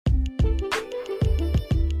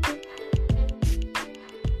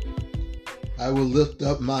I will lift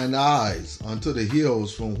up mine eyes unto the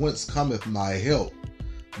hills from whence cometh my help.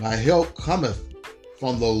 My help cometh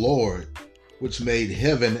from the Lord, which made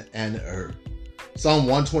heaven and earth. Psalm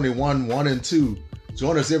 121, 1 and 2.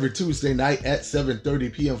 Join us every Tuesday night at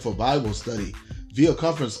 7:30 p.m. for Bible study via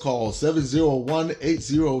conference call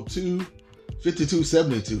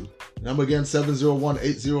 701-802-5272. Number again,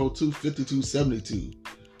 701-802-5272.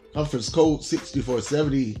 Conference code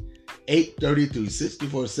 6470-833.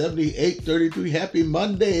 6470-833. Happy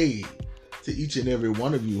Monday to each and every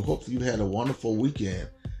one of you. Hope you had a wonderful weekend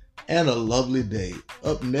and a lovely day.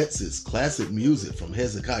 Up next is classic music from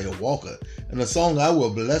Hezekiah Walker and the song I Will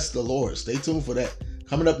Bless the Lord. Stay tuned for that.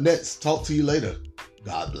 Coming up next, talk to you later.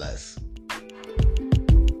 God bless.